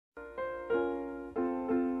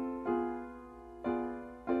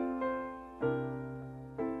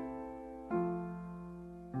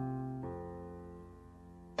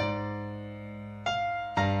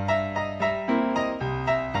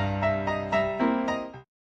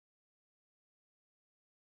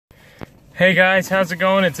Hey guys, how's it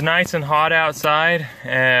going? It's nice and hot outside,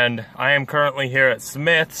 and I am currently here at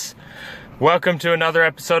Smith's. Welcome to another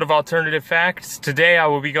episode of Alternative Facts. Today I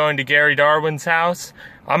will be going to Gary Darwin's house.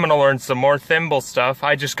 I'm going to learn some more thimble stuff.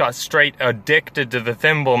 I just got straight addicted to the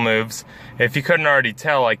thimble moves. If you couldn't already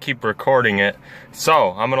tell, I keep recording it.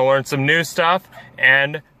 So, I'm going to learn some new stuff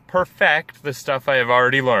and perfect the stuff I have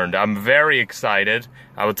already learned. I'm very excited.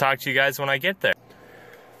 I will talk to you guys when I get there.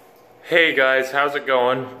 Hey guys, how's it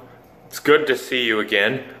going? It's good to see you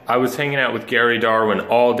again. I was hanging out with Gary Darwin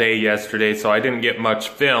all day yesterday, so I didn't get much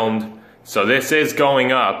filmed. So this is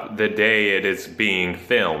going up the day it is being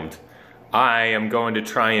filmed. I am going to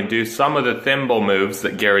try and do some of the thimble moves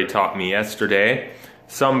that Gary taught me yesterday.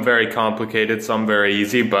 Some very complicated, some very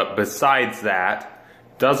easy, but besides that,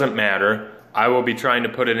 doesn't matter. I will be trying to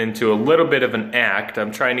put it into a little bit of an act.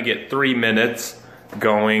 I'm trying to get 3 minutes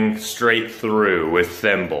going straight through with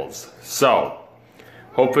thimbles. So,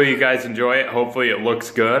 hopefully you guys enjoy it. Hopefully it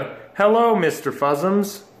looks good. Hello, Mr.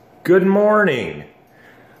 Fuzzums. Good morning.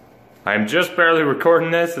 I'm just barely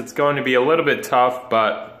recording this. It's going to be a little bit tough,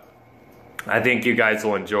 but I think you guys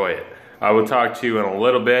will enjoy it. I will talk to you in a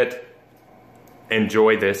little bit.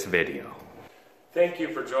 Enjoy this video. Thank you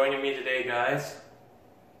for joining me today, guys.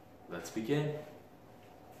 Let's begin.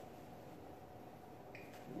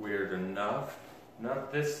 Weird enough.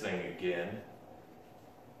 Not this thing again.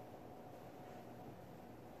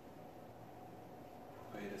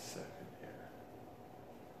 Wait a second here.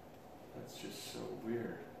 That's just so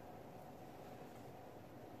weird.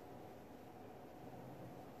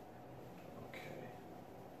 Okay.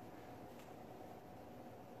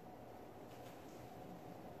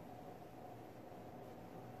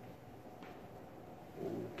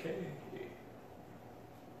 Okay.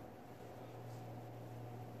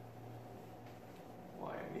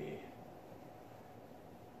 Why me?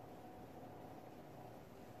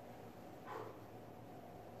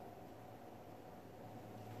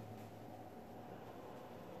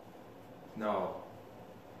 No.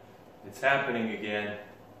 It's happening again.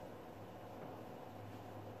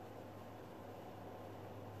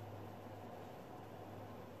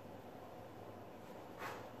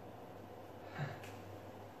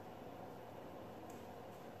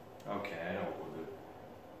 Okay, I know what we'll do.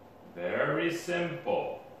 Very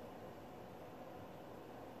simple.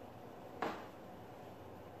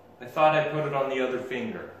 I thought I put it on the other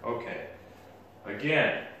finger. Okay.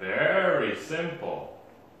 Again, very simple.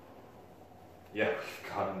 Yeah, we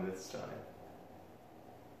got him this time.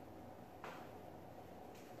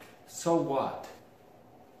 So what?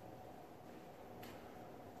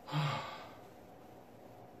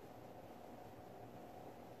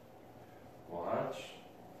 Watch.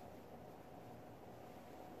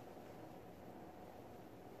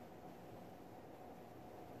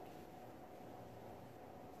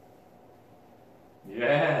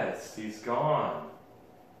 Yes, he's gone.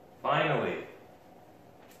 Finally.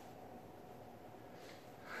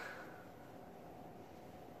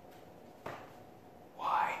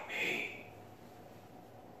 Why me?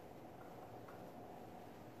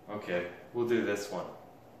 Okay, we'll do this one.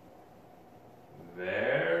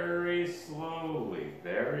 Very slowly,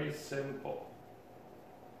 very simple.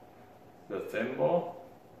 The thimble.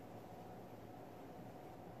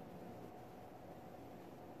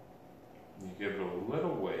 You give it a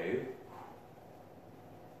little wave.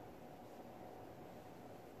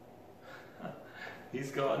 He's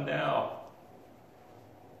gone now.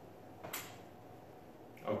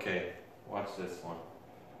 Okay, watch this one.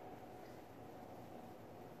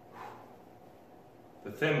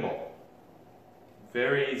 The thimble.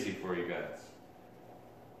 Very easy for you guys.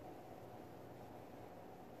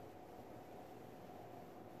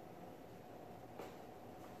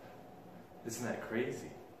 Isn't that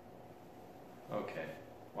crazy? Okay,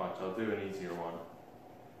 watch, I'll do an easier one.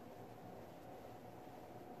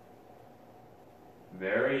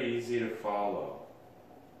 Very easy to follow.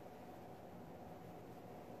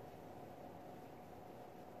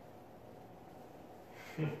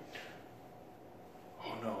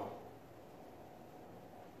 Oh no.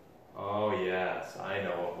 Oh yes, I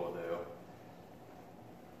know what we'll do.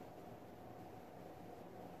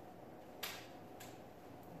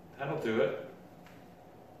 That'll do it.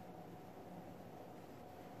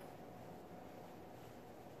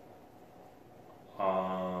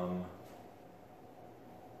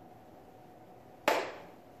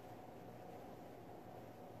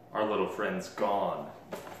 Our little friend's gone.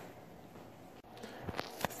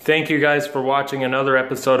 Thank you guys for watching another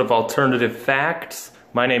episode of Alternative Facts.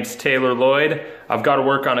 My name's Taylor Lloyd. I've got to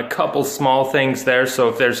work on a couple small things there, so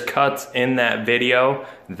if there's cuts in that video,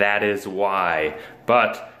 that is why.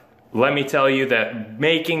 But let me tell you that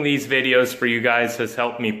making these videos for you guys has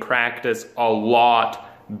helped me practice a lot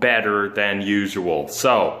better than usual.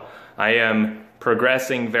 So I am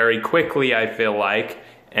progressing very quickly, I feel like,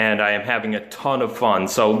 and I am having a ton of fun.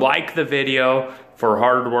 So like the video for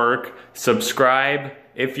hard work, subscribe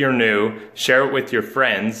if you're new, share it with your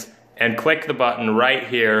friends, and click the button right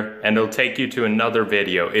here and it'll take you to another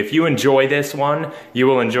video. If you enjoy this one, you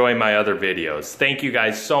will enjoy my other videos. Thank you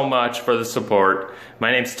guys so much for the support.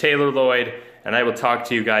 My name's Taylor Lloyd, and I will talk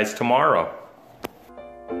to you guys tomorrow.